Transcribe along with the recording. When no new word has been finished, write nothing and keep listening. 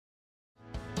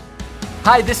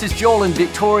Hi, this is Joel and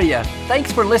Victoria.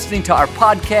 Thanks for listening to our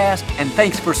podcast, and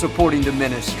thanks for supporting the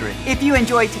ministry. If you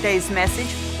enjoyed today's message,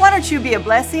 why don't you be a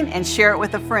blessing and share it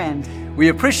with a friend? We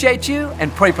appreciate you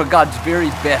and pray for God's very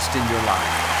best in your life.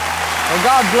 Well,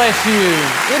 God bless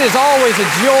you. It is always a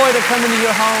joy to come into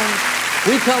your home.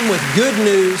 We come with good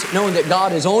news, knowing that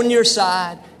God is on your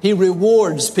side. He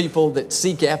rewards people that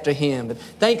seek after Him. But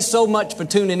thanks so much for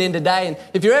tuning in today. And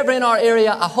if you're ever in our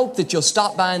area, I hope that you'll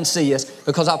stop by and see us,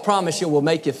 because I promise you we'll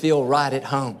make you feel right at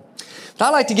home. But I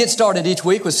like to get started each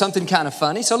week with something kind of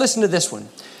funny. So listen to this one.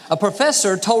 A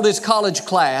professor told his college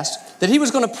class that he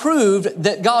was going to prove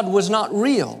that God was not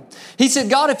real. He said,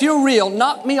 God, if you're real,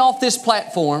 knock me off this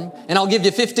platform and I'll give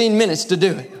you 15 minutes to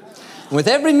do it. With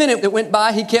every minute that went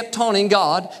by, he kept taunting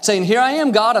God, saying, here I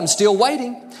am, God, I'm still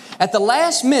waiting. At the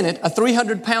last minute, a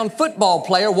 300-pound football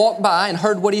player walked by and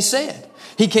heard what he said.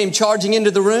 He came charging into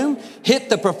the room, hit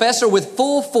the professor with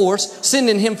full force,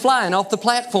 sending him flying off the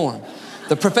platform.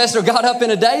 The professor got up in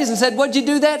a daze and said, what'd you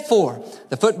do that for?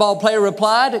 The football player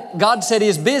replied, God said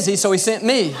He's busy, so He sent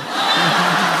me.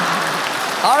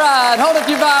 All right, hold up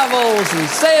your Bibles and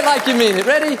say it like you mean it.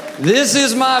 Ready? This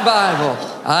is my Bible.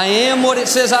 I am what it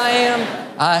says I am.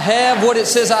 I have what it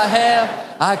says I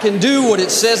have. I can do what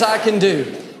it says I can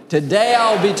do. Today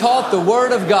I'll be taught the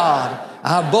Word of God.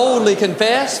 I boldly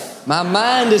confess. My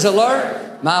mind is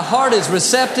alert. My heart is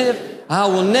receptive. I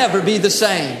will never be the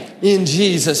same. In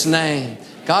Jesus' name.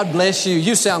 God bless you.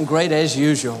 You sound great as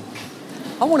usual.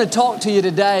 I want to talk to you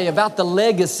today about the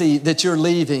legacy that you're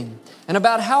leaving, and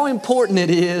about how important it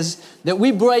is that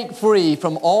we break free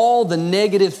from all the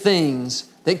negative things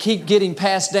that keep getting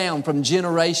passed down from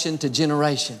generation to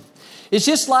generation. It's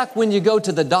just like when you go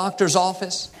to the doctor's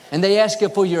office and they ask you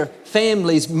for your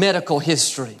family's medical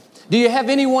history. Do you have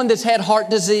anyone that's had heart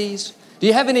disease? Do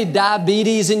you have any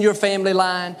diabetes in your family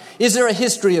line? Is there a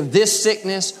history of this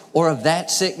sickness or of that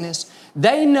sickness?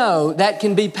 They know that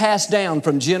can be passed down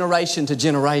from generation to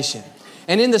generation.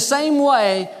 And in the same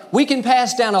way, we can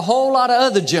pass down a whole lot of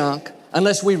other junk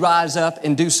unless we rise up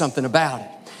and do something about it.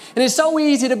 And it's so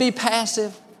easy to be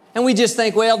passive, and we just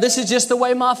think, well, this is just the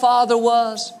way my father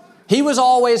was. He was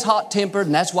always hot-tempered,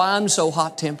 and that's why I'm so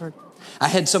hot-tempered. I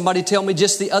had somebody tell me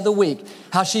just the other week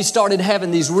how she started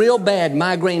having these real bad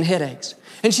migraine headaches.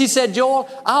 And she said, Joel,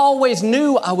 I always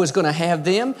knew I was going to have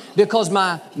them because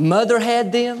my mother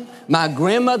had them, my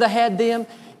grandmother had them.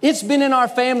 It's been in our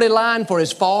family line for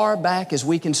as far back as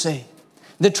we can see.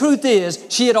 The truth is,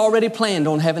 she had already planned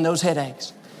on having those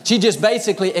headaches. She just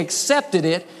basically accepted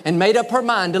it and made up her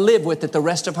mind to live with it the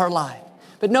rest of her life.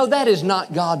 But no, that is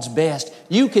not God's best.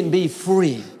 You can be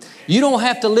free. You don't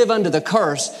have to live under the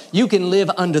curse. You can live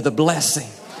under the blessing.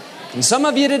 And some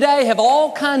of you today have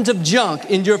all kinds of junk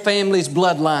in your family's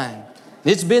bloodline.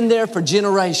 It's been there for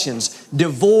generations.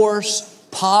 Divorce,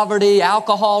 poverty,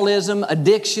 alcoholism,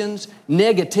 addictions,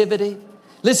 negativity.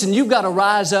 Listen, you've got to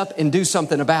rise up and do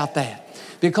something about that.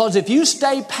 Because if you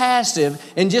stay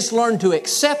passive and just learn to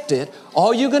accept it,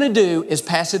 all you're going to do is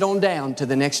pass it on down to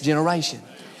the next generation.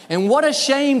 And what a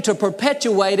shame to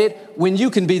perpetuate it when you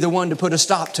can be the one to put a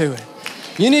stop to it.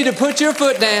 You need to put your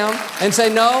foot down and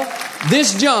say, no,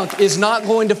 this junk is not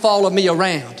going to follow me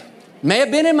around. May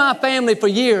have been in my family for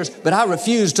years, but I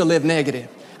refuse to live negative.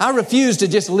 I refuse to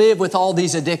just live with all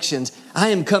these addictions. I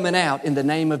am coming out in the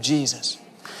name of Jesus.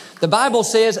 The Bible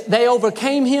says they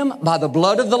overcame Him by the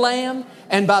blood of the Lamb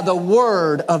and by the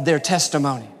word of their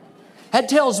testimony. That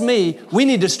tells me we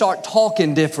need to start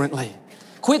talking differently.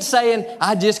 Quit saying,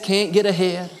 I just can't get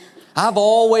ahead. I've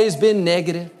always been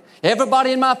negative.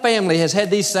 Everybody in my family has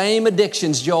had these same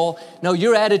addictions, Joel. No,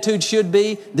 your attitude should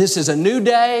be, this is a new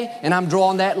day and I'm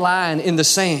drawing that line in the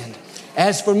sand.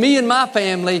 As for me and my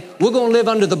family, we're going to live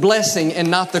under the blessing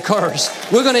and not the curse.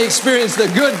 We're going to experience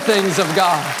the good things of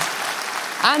God.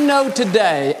 I know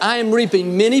today I am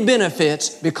reaping many benefits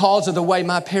because of the way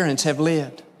my parents have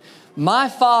lived. My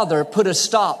father put a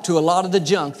stop to a lot of the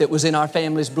junk that was in our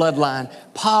family's bloodline.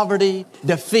 Poverty,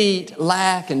 defeat,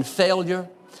 lack, and failure.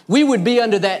 We would be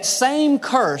under that same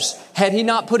curse had he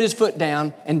not put his foot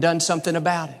down and done something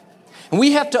about it. And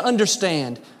we have to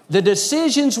understand the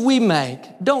decisions we make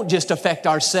don't just affect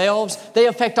ourselves, they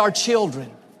affect our children,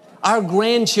 our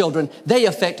grandchildren, they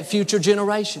affect future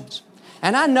generations.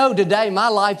 And I know today my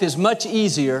life is much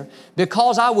easier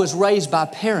because I was raised by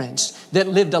parents that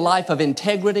lived a life of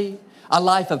integrity, a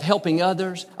life of helping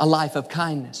others, a life of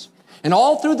kindness. And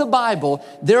all through the Bible,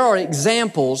 there are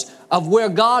examples of where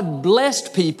God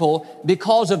blessed people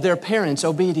because of their parents'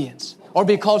 obedience or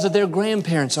because of their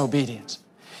grandparents' obedience.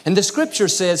 And the scripture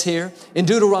says here in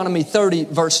Deuteronomy 30,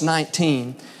 verse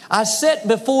 19, I set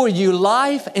before you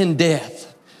life and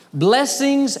death,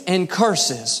 blessings and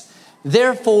curses.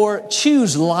 Therefore,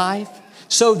 choose life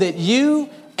so that you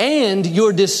and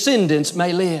your descendants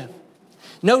may live.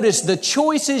 Notice the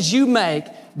choices you make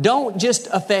don't just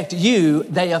affect you,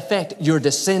 they affect your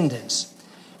descendants.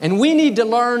 And we need to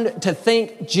learn to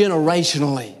think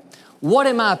generationally. What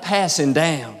am I passing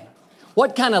down?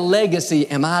 What kind of legacy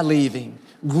am I leaving?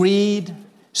 Greed,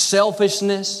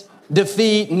 selfishness,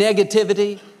 defeat,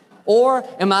 negativity? Or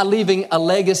am I leaving a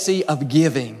legacy of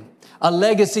giving, a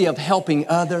legacy of helping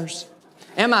others?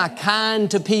 Am I kind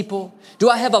to people? Do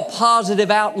I have a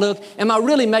positive outlook? Am I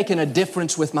really making a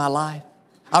difference with my life?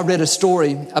 I read a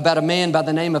story about a man by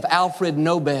the name of Alfred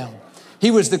Nobel.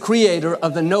 He was the creator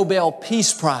of the Nobel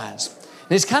Peace Prize.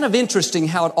 And it's kind of interesting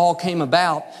how it all came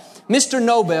about. Mr.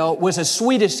 Nobel was a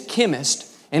Swedish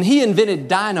chemist, and he invented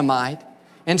dynamite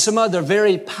and some other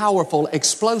very powerful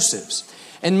explosives.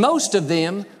 And most of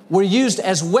them were used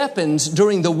as weapons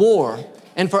during the war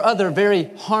and for other very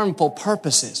harmful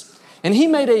purposes. And he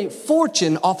made a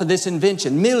fortune off of this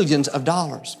invention, millions of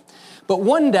dollars. But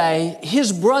one day,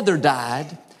 his brother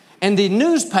died, and the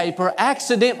newspaper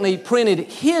accidentally printed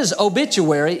his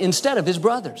obituary instead of his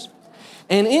brother's.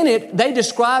 And in it, they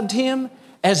described him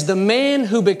as the man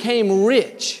who became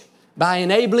rich by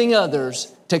enabling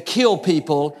others to kill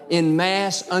people in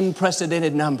mass,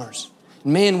 unprecedented numbers.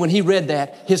 Man, when he read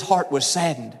that, his heart was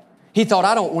saddened. He thought,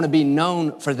 I don't want to be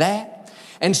known for that.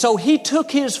 And so he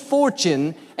took his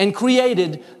fortune and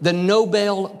created the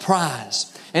Nobel Prize.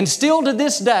 And still to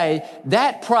this day,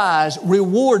 that prize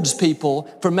rewards people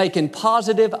for making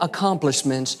positive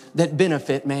accomplishments that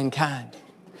benefit mankind.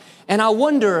 And I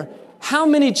wonder how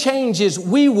many changes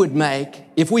we would make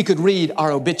if we could read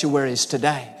our obituaries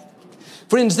today.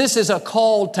 Friends, this is a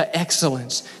call to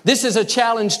excellence. This is a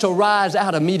challenge to rise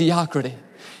out of mediocrity.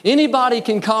 Anybody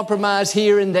can compromise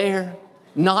here and there,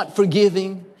 not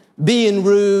forgiving, being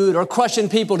rude, or crushing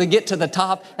people to get to the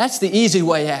top. That's the easy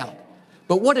way out.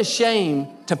 But what a shame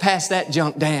to pass that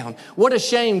junk down. What a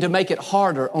shame to make it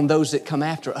harder on those that come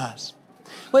after us.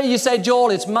 Well, you say,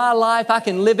 Joel, it's my life. I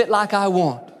can live it like I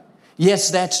want.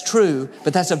 Yes, that's true,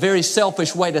 but that's a very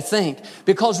selfish way to think,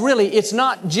 because really it's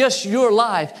not just your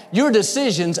life. Your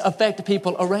decisions affect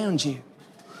people around you.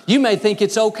 You may think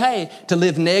it's okay to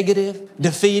live negative,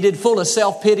 defeated, full of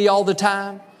self-pity all the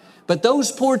time. But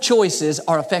those poor choices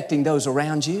are affecting those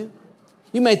around you.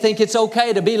 You may think it's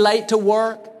okay to be late to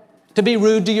work, to be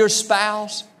rude to your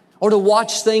spouse, or to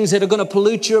watch things that are going to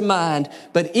pollute your mind.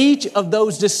 But each of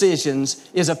those decisions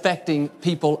is affecting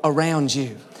people around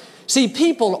you. See,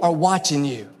 people are watching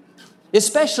you,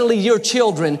 especially your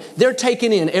children. They're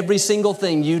taking in every single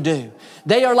thing you do.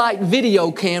 They are like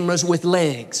video cameras with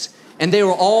legs, and they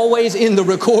are always in the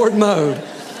record mode.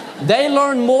 They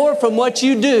learn more from what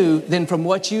you do than from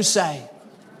what you say.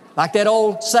 Like that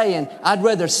old saying, I'd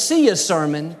rather see a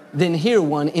sermon than hear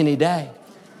one any day.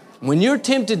 When you're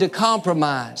tempted to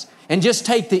compromise and just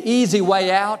take the easy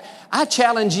way out, I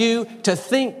challenge you to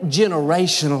think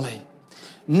generationally.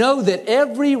 Know that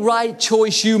every right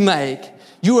choice you make,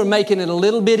 you are making it a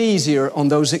little bit easier on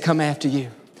those that come after you.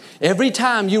 Every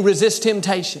time you resist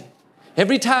temptation,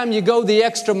 every time you go the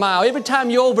extra mile, every time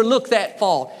you overlook that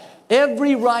fault,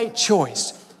 every right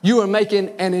choice, you are making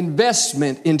an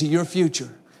investment into your future.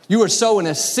 You are sowing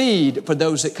a seed for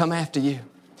those that come after you.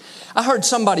 I heard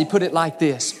somebody put it like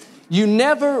this. You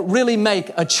never really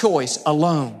make a choice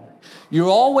alone. You're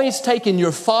always taking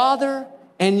your father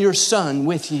and your son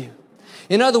with you.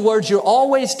 In other words, you're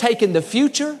always taking the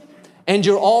future and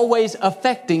you're always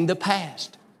affecting the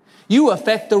past. You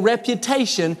affect the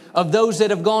reputation of those that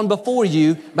have gone before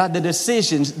you by the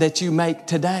decisions that you make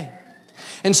today.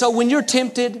 And so when you're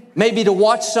tempted maybe to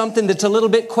watch something that's a little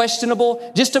bit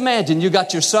questionable, just imagine you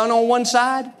got your son on one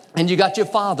side and you got your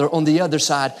father on the other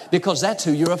side, because that's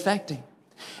who you're affecting.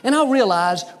 And I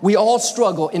realize we all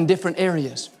struggle in different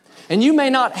areas. And you may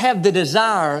not have the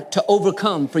desire to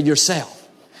overcome for yourself.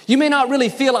 You may not really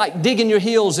feel like digging your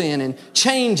heels in and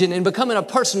changing and becoming a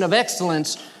person of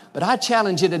excellence. But I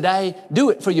challenge you today, do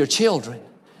it for your children.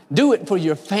 Do it for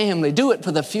your family. Do it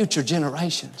for the future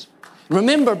generations.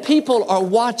 Remember, people are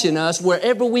watching us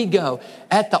wherever we go,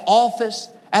 at the office,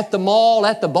 at the mall,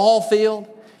 at the ball field.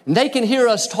 And they can hear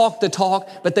us talk the talk,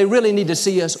 but they really need to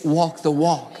see us walk the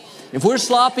walk. If we're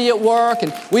sloppy at work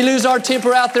and we lose our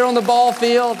temper out there on the ball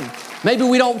field, and maybe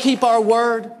we don't keep our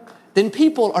word, then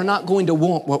people are not going to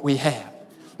want what we have.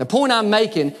 The point I'm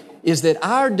making is that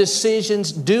our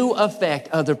decisions do affect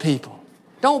other people.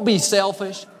 Don't be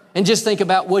selfish and just think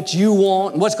about what you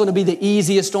want and what's going to be the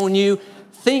easiest on you.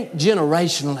 Think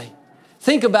generationally.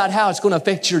 Think about how it's going to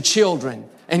affect your children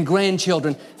and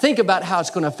grandchildren. Think about how it's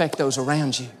going to affect those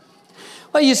around you.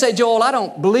 Well, you say, Joel, I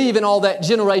don't believe in all that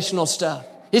generational stuff.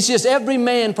 It's just every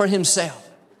man for himself.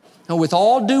 And with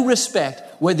all due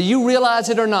respect, whether you realize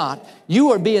it or not,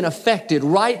 you are being affected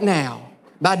right now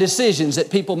by decisions that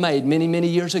people made many, many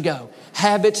years ago.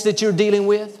 Habits that you're dealing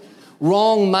with,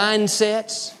 wrong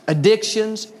mindsets,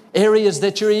 addictions, areas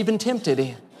that you're even tempted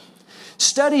in.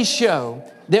 Studies show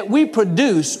that we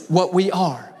produce what we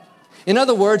are. In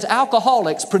other words,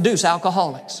 alcoholics produce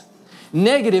alcoholics.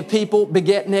 Negative people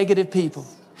beget negative people.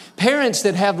 Parents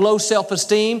that have low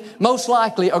self-esteem most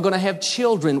likely are going to have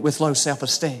children with low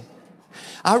self-esteem.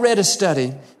 I read a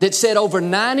study that said over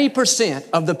 90%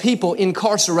 of the people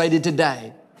incarcerated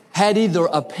today had either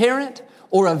a parent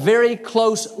or a very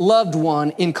close loved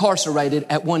one incarcerated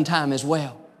at one time as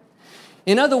well.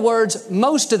 In other words,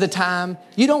 most of the time,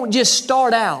 you don't just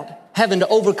start out having to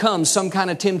overcome some kind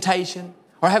of temptation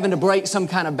or having to break some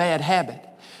kind of bad habit.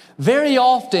 Very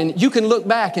often, you can look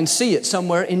back and see it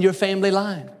somewhere in your family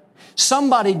line.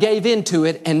 Somebody gave into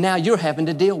it, and now you're having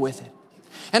to deal with it.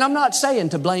 And I'm not saying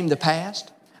to blame the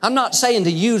past. I'm not saying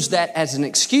to use that as an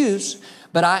excuse,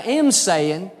 but I am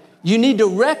saying you need to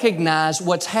recognize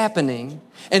what's happening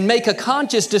and make a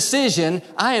conscious decision.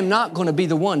 I am not going to be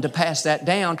the one to pass that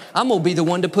down. I'm going to be the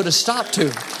one to put a stop to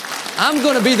it. I'm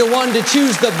going to be the one to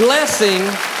choose the blessing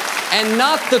and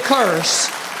not the curse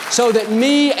so that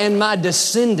me and my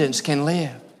descendants can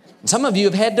live. And some of you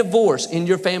have had divorce in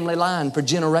your family line for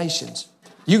generations.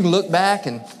 You can look back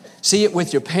and see it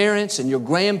with your parents and your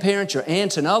grandparents, your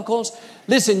aunts and uncles.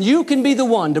 Listen, you can be the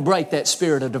one to break that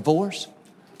spirit of divorce.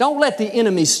 Don't let the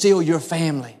enemy steal your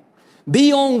family.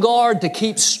 Be on guard to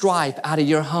keep strife out of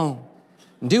your home.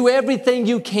 Do everything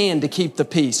you can to keep the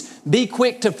peace. Be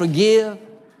quick to forgive.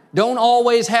 Don't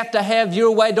always have to have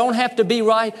your way. Don't have to be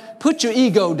right. Put your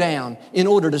ego down in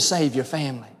order to save your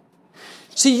family.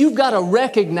 See, you've got to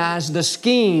recognize the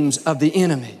schemes of the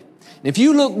enemy. If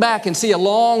you look back and see a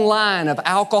long line of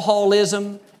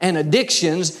alcoholism and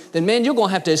addictions, then man, you're going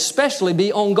to have to especially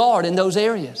be on guard in those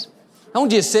areas. Don't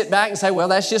just sit back and say, well,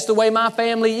 that's just the way my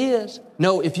family is.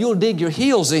 No, if you'll dig your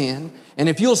heels in and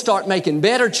if you'll start making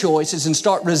better choices and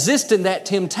start resisting that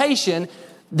temptation,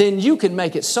 then you can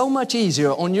make it so much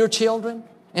easier on your children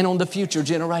and on the future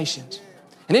generations.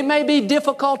 And it may be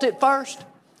difficult at first.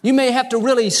 You may have to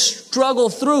really struggle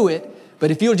through it,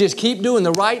 but if you'll just keep doing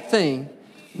the right thing,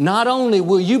 not only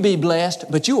will you be blessed,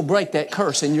 but you will break that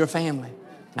curse in your family.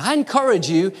 I encourage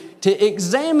you to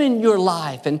examine your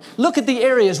life and look at the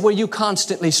areas where you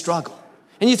constantly struggle.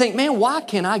 And you think, man, why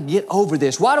can't I get over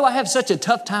this? Why do I have such a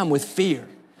tough time with fear?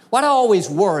 Why do I always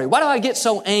worry? Why do I get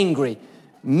so angry?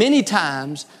 Many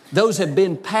times, those have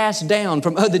been passed down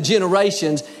from other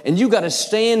generations, and you got to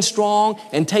stand strong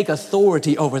and take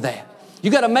authority over that.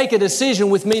 You got to make a decision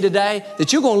with me today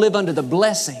that you're going to live under the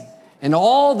blessing, and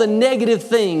all the negative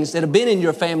things that have been in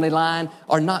your family line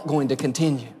are not going to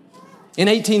continue. In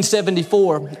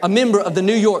 1874, a member of the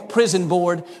New York Prison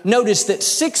Board noticed that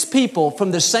 6 people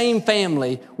from the same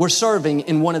family were serving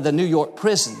in one of the New York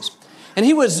prisons. And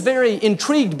he was very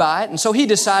intrigued by it, and so he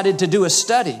decided to do a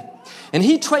study. And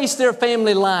he traced their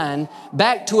family line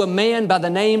back to a man by the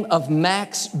name of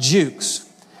Max Jukes.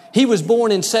 He was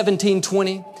born in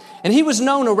 1720, and he was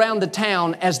known around the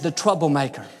town as the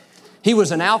troublemaker. He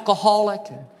was an alcoholic,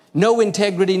 no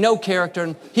integrity, no character,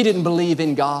 and he didn't believe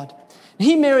in God.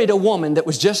 He married a woman that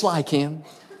was just like him.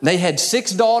 They had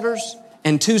 6 daughters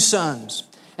and 2 sons,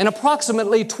 and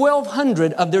approximately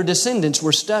 1,200 of their descendants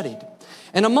were studied.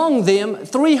 And among them,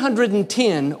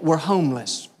 310 were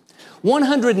homeless.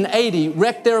 180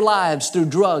 wrecked their lives through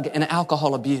drug and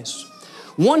alcohol abuse.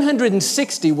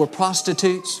 160 were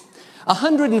prostitutes.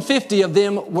 150 of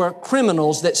them were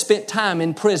criminals that spent time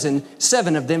in prison,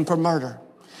 7 of them for murder.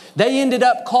 They ended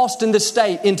up costing the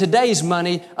state, in today's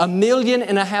money, $1.5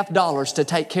 million to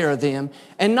take care of them,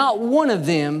 and not one of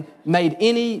them made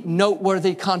any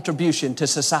noteworthy contribution to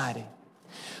society.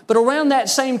 But around that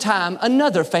same time,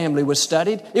 another family was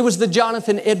studied. It was the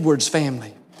Jonathan Edwards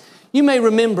family. You may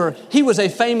remember he was a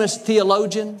famous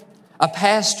theologian, a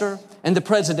pastor, and the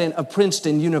president of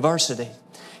Princeton University.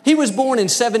 He was born in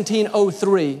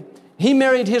 1703. He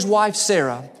married his wife,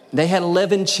 Sarah. They had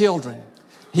 11 children.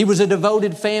 He was a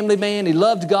devoted family man. He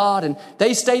loved God, and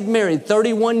they stayed married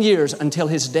 31 years until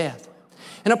his death.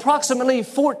 And approximately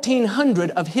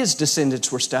 1,400 of his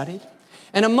descendants were studied.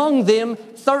 And among them,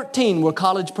 13 were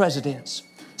college presidents.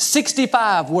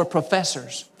 65 were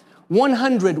professors.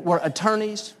 100 were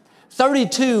attorneys.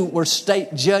 32 were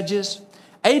state judges.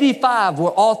 85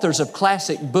 were authors of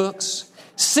classic books.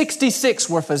 66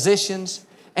 were physicians.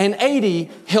 And 80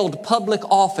 held public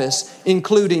office,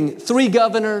 including 3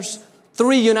 governors,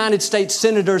 3 United States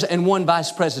senators, and 1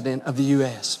 vice president of the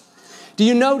U.S. Do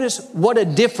you notice what a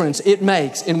difference it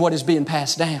makes in what is being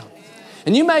passed down?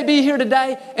 And you may be here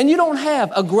today and you don't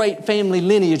have a great family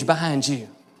lineage behind you.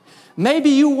 Maybe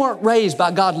you weren't raised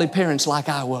by godly parents like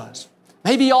I was.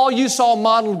 Maybe all you saw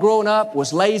modeled growing up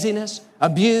was laziness,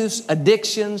 abuse,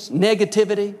 addictions,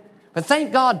 negativity. But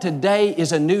thank God today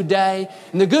is a new day.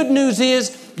 And the good news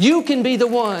is you can be the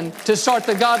one to start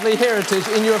the godly heritage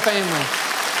in your family.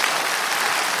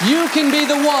 You can be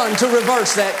the one to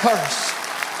reverse that curse.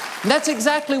 And that's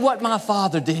exactly what my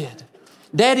father did.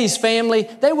 Daddy's family,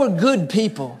 they were good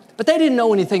people, but they didn't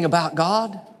know anything about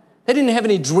God. They didn't have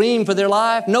any dream for their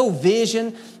life, no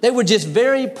vision. They were just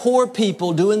very poor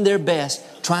people doing their best,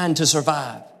 trying to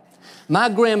survive. My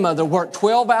grandmother worked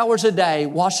 12 hours a day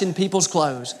washing people's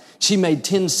clothes. She made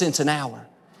 10 cents an hour.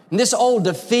 And this old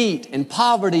defeat and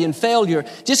poverty and failure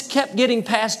just kept getting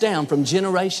passed down from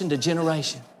generation to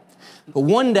generation. But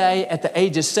one day at the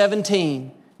age of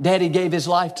 17, Daddy gave his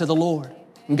life to the Lord.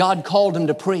 And God called him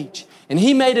to preach. And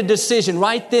he made a decision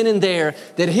right then and there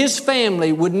that his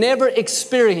family would never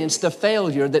experience the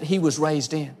failure that he was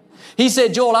raised in. He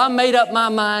said, Joel, I made up my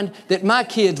mind that my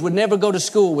kids would never go to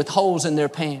school with holes in their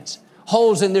pants,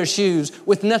 holes in their shoes,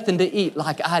 with nothing to eat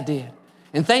like I did.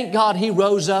 And thank God he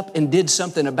rose up and did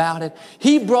something about it.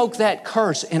 He broke that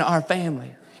curse in our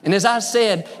family. And as I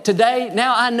said, today,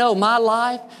 now I know my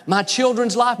life, my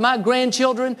children's life, my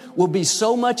grandchildren will be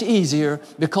so much easier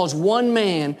because one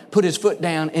man put his foot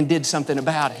down and did something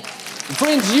about it. And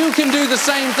friends, you can do the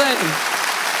same thing.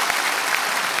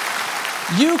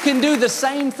 You can do the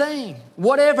same thing.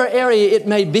 Whatever area it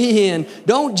may be in,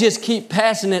 don't just keep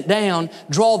passing it down.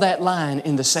 Draw that line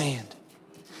in the sand.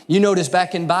 You notice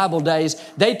back in Bible days,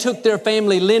 they took their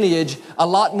family lineage a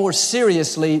lot more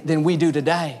seriously than we do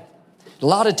today. A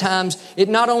lot of times, it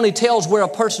not only tells where a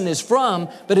person is from,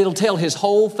 but it'll tell his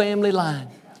whole family line.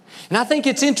 And I think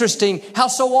it's interesting how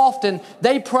so often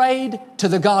they prayed to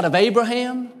the God of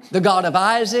Abraham, the God of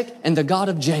Isaac, and the God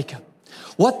of Jacob.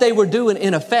 What they were doing,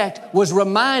 in effect, was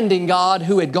reminding God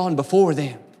who had gone before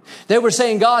them. They were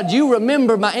saying, God, you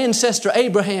remember my ancestor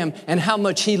Abraham and how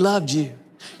much he loved you.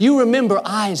 You remember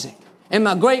Isaac and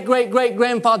my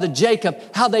great-great-great-grandfather Jacob,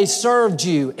 how they served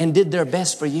you and did their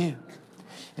best for you.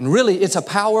 And really, it's a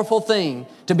powerful thing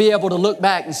to be able to look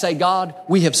back and say, God,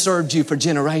 we have served you for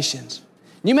generations.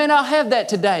 You may not have that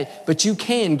today, but you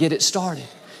can get it started.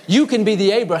 You can be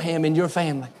the Abraham in your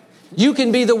family. You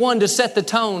can be the one to set the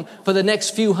tone for the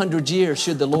next few hundred years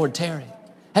should the Lord tarry.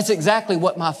 That's exactly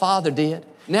what my father did.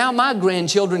 Now my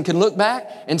grandchildren can look back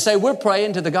and say, we're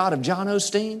praying to the God of John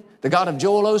Osteen, the God of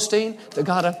Joel Osteen, the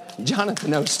God of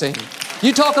Jonathan Osteen.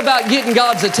 You talk about getting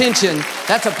God's attention,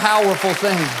 that's a powerful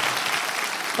thing.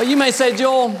 Well, you may say,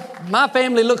 Joel, my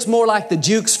family looks more like the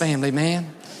Jukes family, man.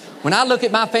 When I look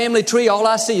at my family tree, all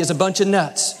I see is a bunch of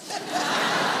nuts.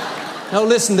 No,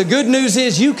 listen, the good news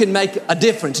is you can make a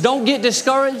difference. Don't get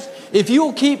discouraged. If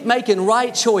you'll keep making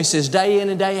right choices day in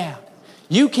and day out,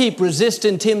 you keep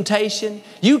resisting temptation,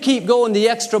 you keep going the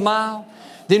extra mile,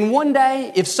 then one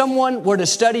day, if someone were to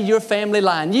study your family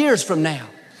line years from now,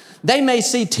 they may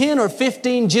see 10 or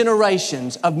 15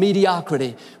 generations of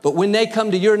mediocrity. But when they come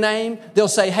to your name, they'll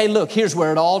say, hey, look, here's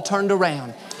where it all turned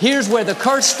around. Here's where the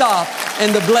curse stopped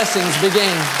and the blessings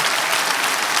began.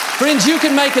 Friends, you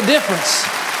can make a difference.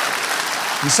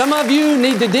 And some of you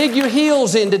need to dig your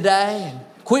heels in today and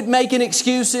quit making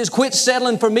excuses, quit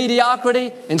settling for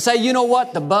mediocrity and say, you know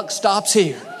what? The buck stops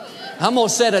here. I'm going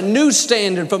to set a new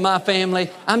standard for my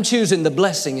family. I'm choosing the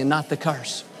blessing and not the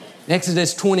curse. In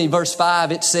Exodus 20, verse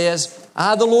 5, it says,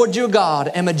 I, the Lord your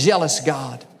God, am a jealous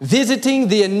God, visiting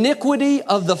the iniquity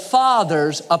of the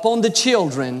fathers upon the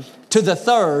children to the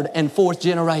third and fourth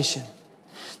generation.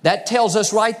 That tells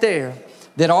us right there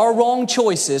that our wrong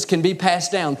choices can be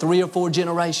passed down 3 or 4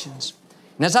 generations.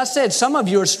 And as I said, some of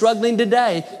you are struggling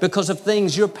today because of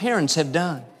things your parents have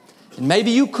done. And maybe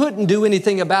you couldn't do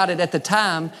anything about it at the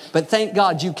time, but thank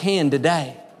God you can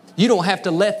today. You don't have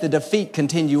to let the defeat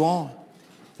continue on.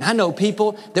 I know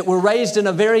people that were raised in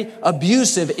a very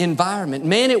abusive environment.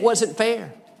 Man, it wasn't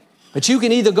fair. But you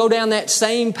can either go down that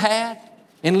same path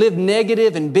and live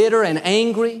negative and bitter and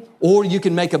angry, or you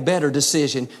can make a better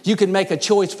decision. You can make a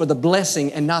choice for the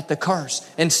blessing and not the curse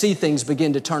and see things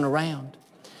begin to turn around.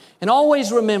 And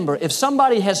always remember, if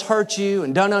somebody has hurt you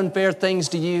and done unfair things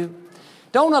to you,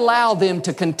 don't allow them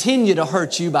to continue to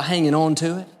hurt you by hanging on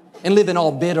to it and living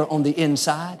all bitter on the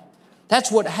inside. That's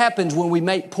what happens when we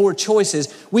make poor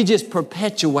choices. We just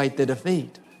perpetuate the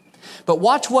defeat. But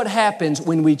watch what happens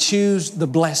when we choose the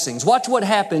blessings. Watch what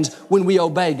happens when we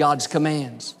obey God's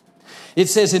commands. It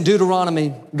says in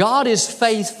Deuteronomy, God is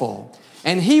faithful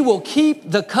and He will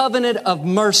keep the covenant of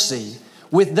mercy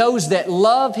with those that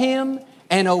love Him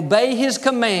and obey His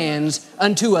commands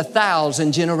unto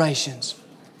 1,000 generations.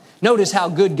 Notice how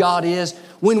good God is.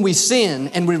 When we sin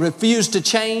and we refuse to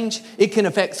change, it can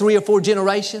affect 3 or 4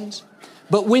 generations.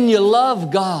 But when you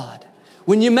love God,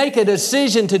 when you make a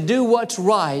decision to do what's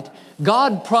right,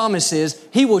 God promises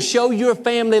He will show your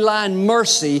family line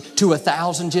mercy to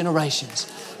 1,000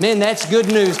 generations. Man, that's good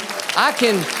news. I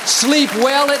can sleep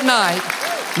well at night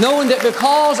knowing that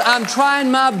because I'm trying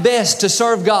my best to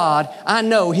serve God, I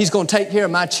know He's going to take care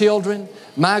of my children,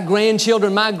 my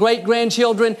grandchildren, my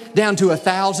great-grandchildren, down to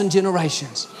 1,000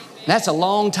 generations. That's a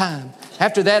long time.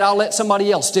 After that, I'll let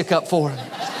somebody else stick up for Him.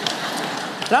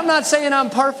 But I'm not saying I'm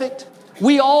perfect.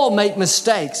 We all make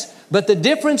mistakes. But the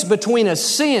difference between a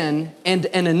sin and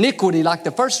an iniquity, like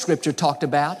the first scripture talked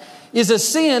about, is a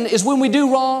sin is when we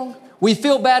do wrong, we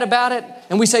feel bad about it,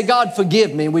 and we say, God,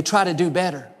 forgive me, and we try to do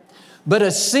better. But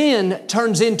a sin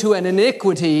turns into an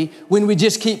iniquity when we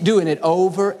just keep doing it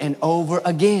over and over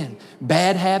again.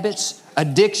 Bad habits,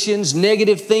 addictions,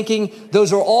 negative thinking,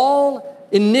 those are all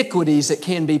iniquities that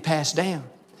can be passed down.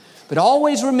 But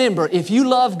always remember, if you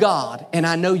love God, and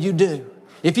I know you do,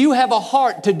 if you have a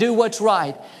heart to do what's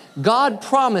right, God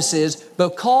promises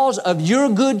because of your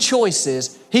good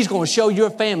choices, He's going to show your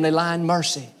family line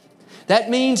mercy. That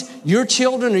means your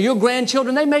children or your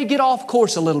grandchildren, they may get off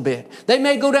course a little bit. They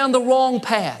may go down the wrong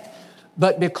path.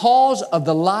 But because of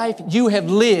the life you have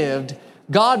lived,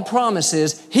 God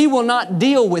promises He will not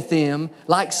deal with them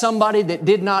like somebody that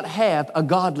did not have a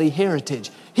godly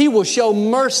heritage. He will show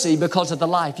mercy because of the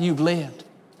life you've lived.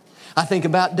 I think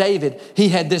about David. He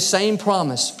had this same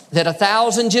promise that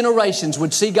 1,000 generations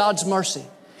would see God's mercy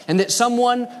and that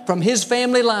someone from his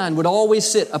family line would always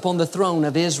sit upon the throne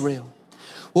of Israel.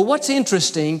 Well, what's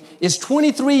interesting is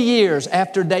 23 years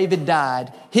after David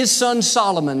died, his son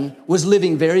Solomon was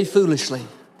living very foolishly.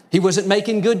 He wasn't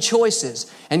making good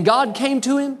choices. And God came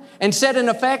to him and said, in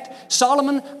effect,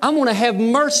 Solomon, I'm going to have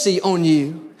mercy on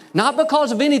you, not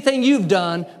because of anything you've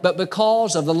done, but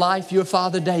because of the life your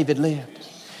father David lived.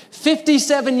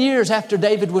 57 years after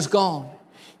David was gone,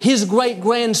 his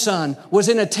great-grandson was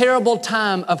in a terrible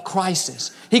time of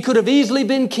crisis. He could have easily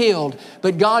been killed,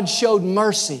 but God showed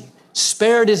mercy,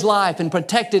 spared his life and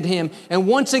protected him. And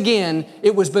once again,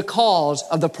 it was because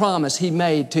of the promise He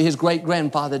made to his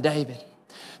great-grandfather David.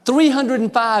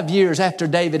 305 years after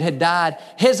David had died,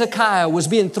 Hezekiah was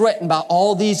being threatened by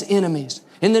all these enemies.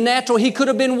 In the natural, he could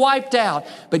have been wiped out,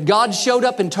 but God showed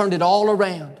up and turned it all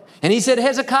around. And He said,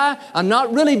 Hezekiah, I'm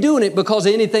not really doing it because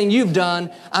of anything you've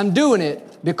done. I'm doing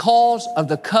it because of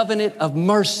the covenant of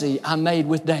mercy I made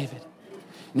with David.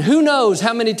 And who knows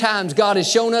how many times God has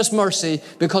shown us mercy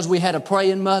because we had a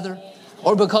praying mother,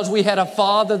 or because we had a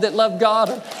father that loved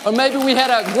God, or maybe we had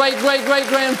a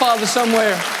great-great-great-grandfather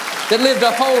somewhere that lived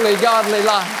a holy, godly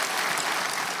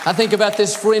life. I think about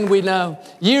this friend we know.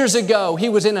 Years ago, he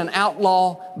was in an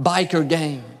outlaw biker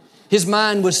gang. His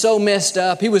mind was so messed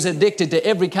up. He was addicted to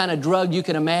every kind of drug you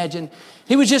can imagine.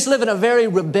 He was just living a very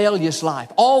rebellious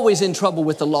life, always in trouble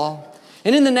with the law.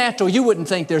 And in the natural, you wouldn't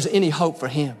think there's any hope for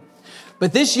him.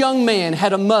 But this young man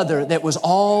had a mother that was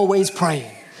always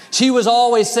praying. She was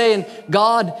always saying,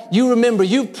 God, you remember,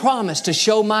 you promised to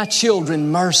show my children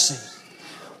mercy.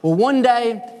 Well, one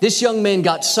day, this young man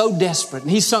got so desperate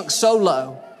and he sunk so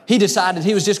low, he decided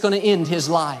he was just going to end his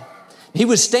life. He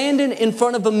was standing in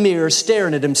front of a mirror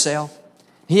staring at himself.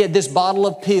 He had this bottle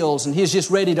of pills and he was just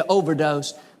ready to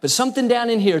overdose. But something down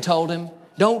in here told him,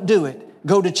 don't do it.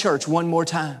 Go to church one more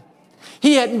time.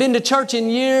 He hadn't been to church in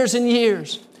years and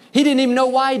years. He didn't even know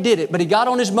why he did it, but he got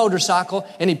on his motorcycle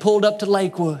and he pulled up to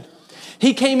Lakewood.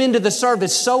 He came into the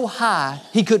service so high,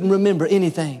 he couldn't remember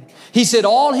anything. He said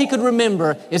all he could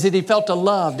remember is that he felt a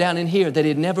love down in here that he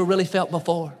had never really felt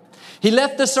before. He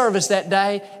left the service that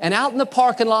day, and out in the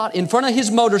parking lot in front of his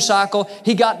motorcycle,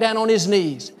 he got down on his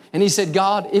knees and he said,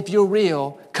 God, if you're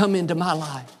real, come into my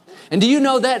life. And do you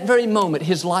know that very moment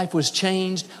his life was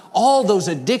changed? All those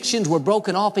addictions were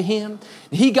broken off of him.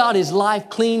 He got his life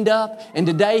cleaned up, and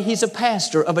today he's a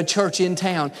pastor of a church in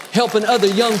town, helping other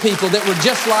young people that were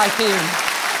just like him.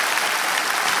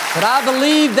 But I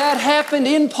believe that happened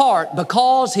in part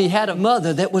because he had a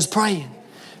mother that was praying.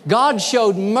 God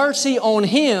showed mercy on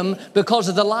him because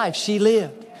of the life she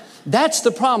lived. That's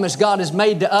the promise God has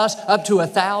made to us up to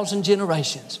 1,000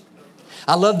 generations.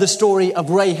 I love the story of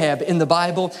Rahab in the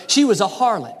Bible. She was a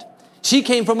harlot. She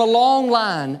came from a long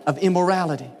line of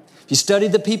immorality. If you study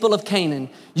the people of Canaan,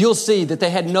 you'll see that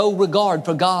they had no regard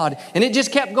for God, and it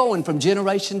just kept going from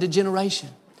generation to generation.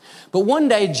 But one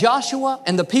day, Joshua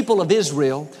and the people of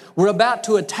Israel were about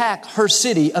to attack her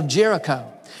city of Jericho.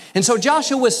 And so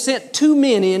Joshua sent 2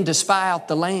 men in to spy out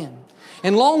the land.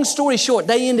 And long story short,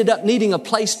 they ended up needing a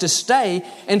place to stay.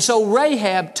 And so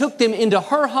Rahab took them into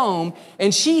her home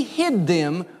and she hid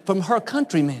them from her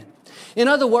countrymen. In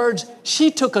other words,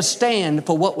 she took a stand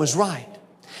for what was right.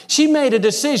 She made a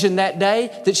decision that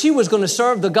day that she was going to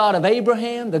serve the God of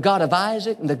Abraham, the God of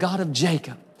Isaac, and the God of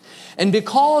Jacob. And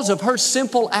because of her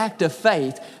simple act of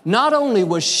faith, not only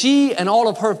was she and all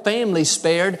of her family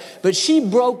spared, but she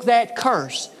broke that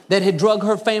curse that had drug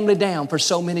her family down for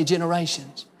so many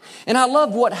generations. And I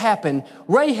love what happened.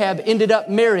 Rahab ended up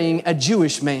marrying a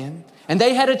Jewish man, and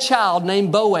they had a child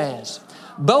named Boaz.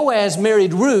 Boaz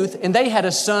married Ruth, and they had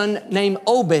a son named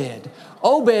Obed.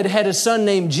 Obed had a son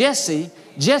named Jesse.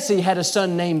 Jesse had a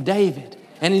son named David.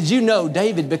 And as you know,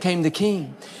 David became the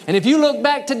king. And if you look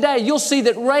back today, you'll see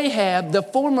that Rahab, the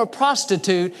former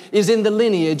prostitute, is in the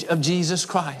lineage of Jesus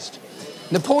Christ.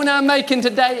 The point I'm making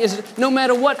today is no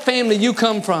matter what family you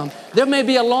come from, there may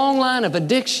be a long line of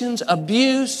addictions,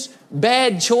 abuse,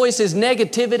 bad choices,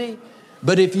 negativity.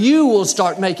 But if you will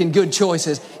start making good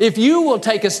choices, if you will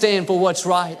take a stand for what's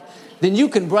right, then you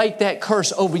can break that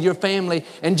curse over your family.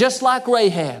 And just like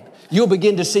Rahab, you'll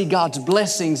begin to see God's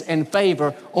blessings and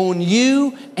favor on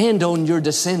you and on your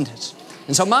descendants.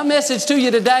 And so my message to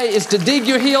you today is to dig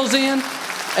your heels in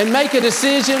and make a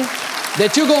decision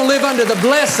that you're going to live under the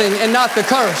blessing and not the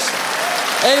curse.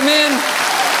 Amen.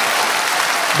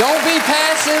 Don't be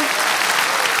passive.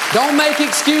 Don't make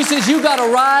excuses. You got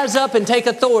to rise up and take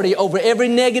authority over every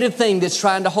negative thing that's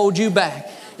trying to hold you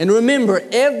back. And remember,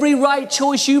 every right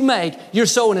choice you make, you're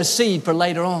sowing a seed for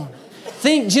later on.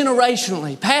 Think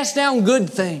generationally. Pass down good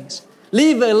things.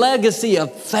 Leave a legacy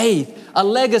of faith, a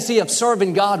legacy of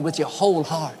serving God with your whole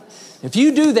heart. If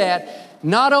you do that,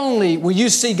 not only will you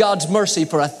see God's mercy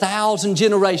for 1,000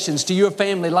 generations to your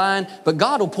family line, but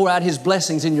God will pour out His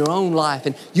blessings in your own life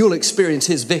and you'll experience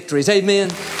His victories.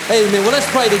 Amen. Amen. Well, let's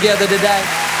pray together today.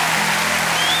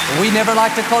 We never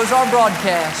like to close our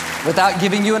broadcast without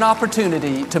giving you an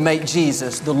opportunity to make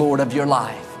Jesus the Lord of your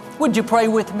life. Would you pray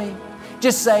with me?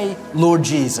 Just say, Lord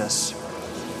Jesus,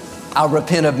 I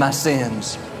repent of my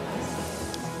sins.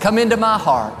 Come into my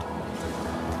heart.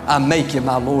 I make you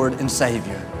my Lord and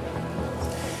Savior.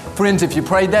 Friends, if you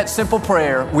prayed that simple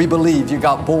prayer, we believe you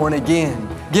got born again.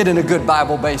 Get in a good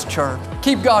Bible-based church.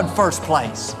 Keep God first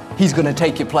place. He's going to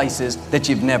take you places that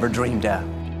you've never dreamed of.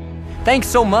 Thanks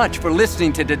so much for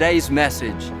listening to today's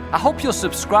message. I hope you'll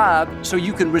subscribe so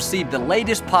you can receive the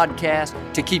latest podcast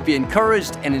to keep you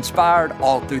encouraged and inspired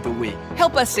all through the week.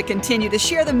 Help us to continue to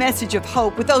share the message of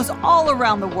hope with those all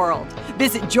around the world.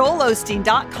 Visit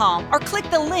joelosteen.com or click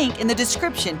the link in the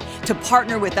description to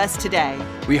partner with us today.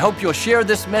 We hope you'll share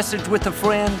this message with a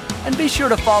friend and be sure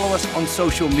to follow us on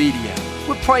social media.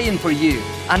 We're praying for you.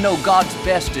 I know God's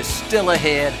best is still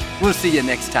ahead. We'll see you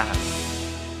next time.